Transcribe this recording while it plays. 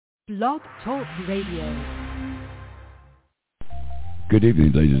Blog Talk Radio. Good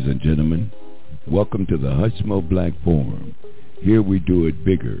evening, ladies and gentlemen. Welcome to the Hushmo Black Forum. Here we do it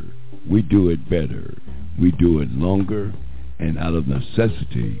bigger, we do it better, we do it longer, and out of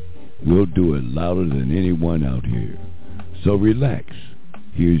necessity, we'll do it louder than anyone out here. So relax.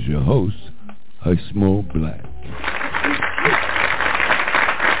 Here's your host, Hushmo Black.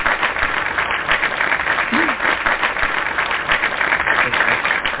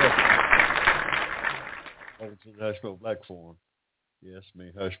 Over to the Hushmo Black Forum. Yes,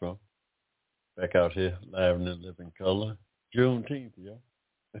 me, Hushmo. Back out here, live and in living color. Juneteenth, yeah.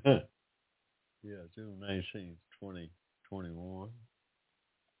 Yeah, June 19th, 2021.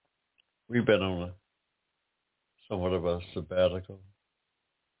 We've been on a somewhat of a sabbatical.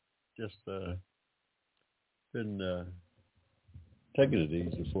 Just been taking it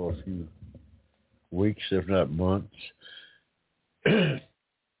easy for a few weeks, if not months.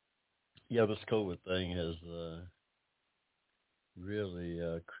 Yeah, this COVID thing has really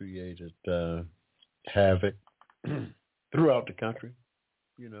created havoc throughout the country,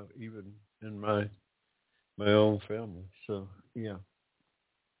 you know, even in my own family. So, yeah,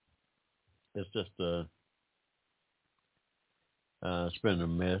 it's just it's been a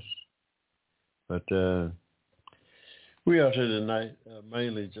mess. But we are here tonight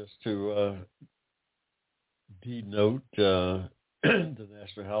mainly just to denote the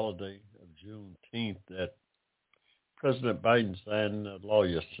national holiday of Juneteenth that President Biden signed into law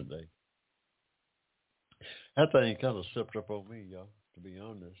yesterday. That thing kind of slipped up on me, y'all, to be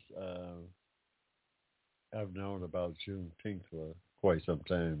honest. I've known about Juneteenth for quite some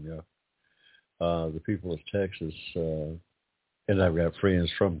time, y'all. The people of Texas, and I've got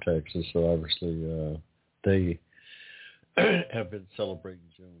friends from Texas, so obviously they have been celebrating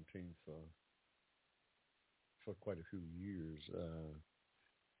Juneteenth for quite a few years.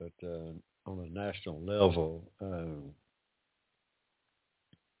 But on a national level,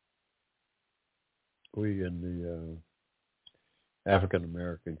 we in the African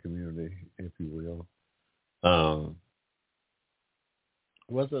American community, if you will,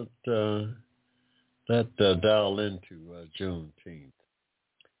 wasn't that dialed into Juneteenth.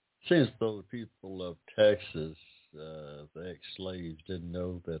 Seems though the people of Texas, the ex-slaves, didn't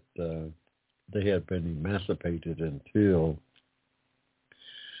know that they had been emancipated until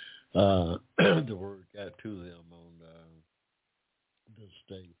the word got to them on this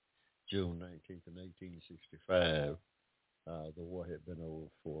day, June 19th in 1865. The war had been over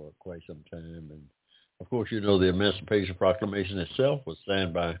for quite some time. And, of course, you know the Emancipation Proclamation itself was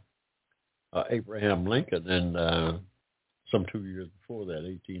signed by Abraham Lincoln, and some 2 years before that,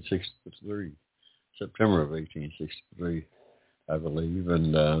 1863, September of 1863, I believe.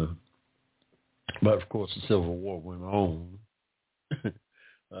 And but, of course, the Civil War went on.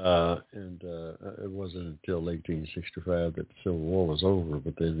 And it wasn't until 1865 that the Civil War was over.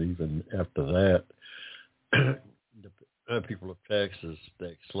 But then even after that, the people of Texas,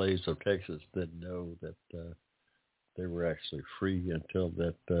 the slaves of Texas, didn't know that they were actually free until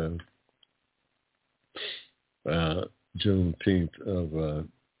that Juneteenth of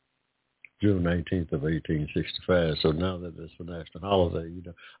June 19th of 1865. So now that it's a national holiday, you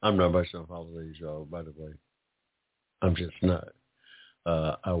know, I'm not much on holidays, y'all. By the way, I'm just not.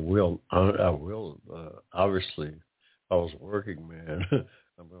 I will. Obviously, if I was a working man,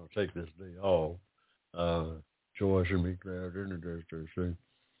 I'm going to take this day off. George and me glad in the Thursday.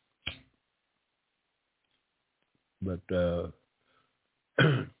 But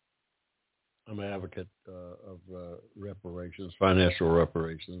I'm an advocate of reparations, financial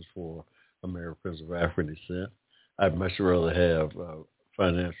reparations for Americans of African descent. I'd much rather have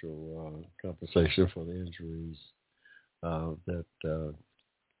financial compensation for the injuries that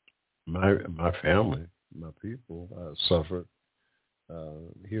my family, my people suffered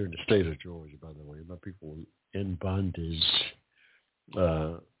here in the state of Georgia, by the way. My people were in bondage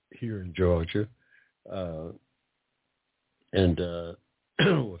here in Georgia and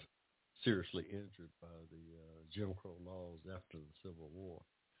was seriously injured by the Jim Crow laws after the Civil War.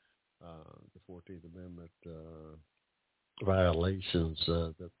 The 14th Amendment violations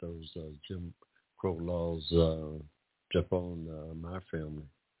that those Jim Crow laws took on my family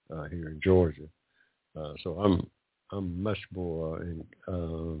here in Georgia. So I'm much more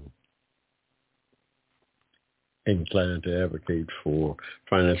inclined to advocate for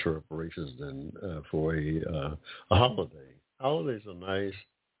financial reparations than for a holiday. Holidays are nice,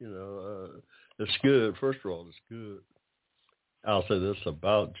 you know. It's good. First of all, it's good. I'll say this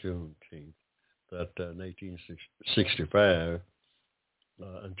about Juneteenth, that in 1865,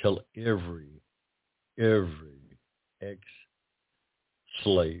 until every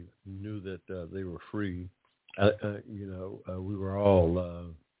ex-slave knew that they were free. We were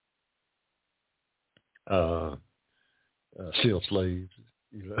all still slaves.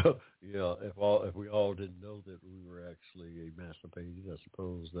 If we all didn't know that we were actually emancipated, I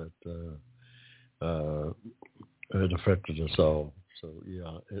suppose that it affected us all. So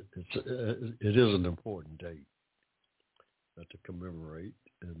yeah, it is an important date to commemorate,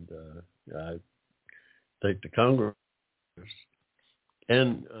 and I think the Congress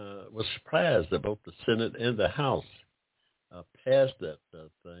and was surprised that both the Senate and the House passed that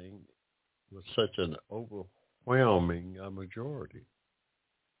thing with such an overwhelming majority.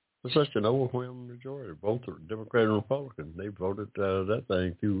 With such an overwhelming majority, both the Democrat and Republican, they voted that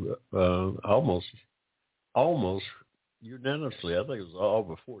thing through almost unanimously. I think it was all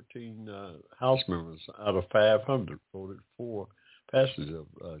but 14 House members out of 500 voted for passage of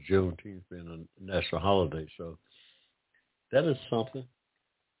Juneteenth being a national holiday. So that is something,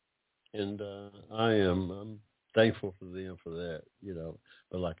 and I'm thankful for them for that.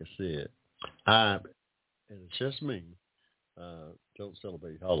 But like I said, and it's just me. Don't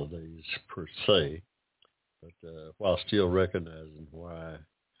celebrate holidays per se, but while still recognizing why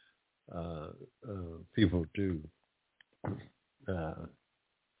people do.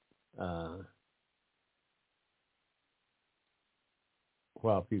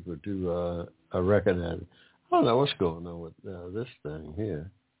 While people do recognize it. I don't know what's going on with this thing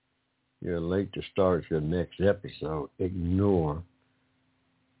here. You're late to start your next episode. Ignore.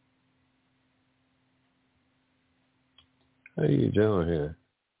 How you doing here?